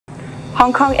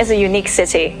Hong Kong is a unique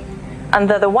city.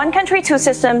 Under the one country, two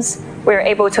systems, we are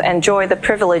able to enjoy the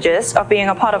privileges of being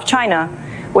a part of China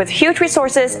with huge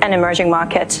resources and emerging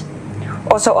market.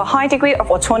 Also a high degree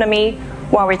of autonomy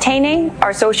while retaining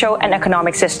our social and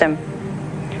economic system.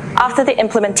 After the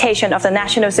implementation of the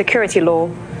national security law,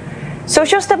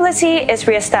 social stability is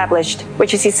re-established,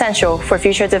 which is essential for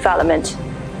future development.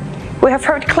 We have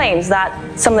heard claims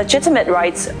that some legitimate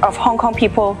rights of Hong Kong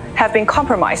people have been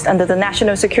compromised under the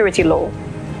national security law.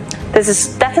 This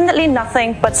is definitely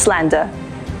nothing but slander.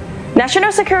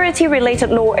 National security-related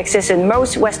law exists in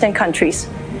most Western countries.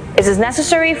 It is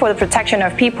necessary for the protection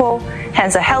of people,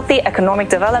 hence a healthy economic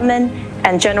development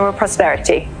and general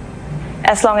prosperity.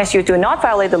 As long as you do not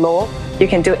violate the law, you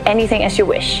can do anything as you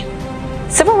wish.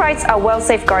 Civil rights are well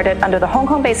safeguarded under the Hong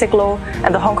Kong Basic Law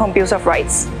and the Hong Kong Bills of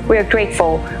Rights. We are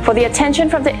grateful for the attention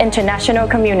from the international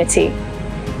community.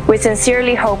 We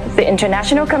sincerely hope the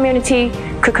international community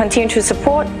could continue to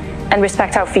support and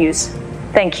respect our views.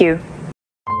 Thank you.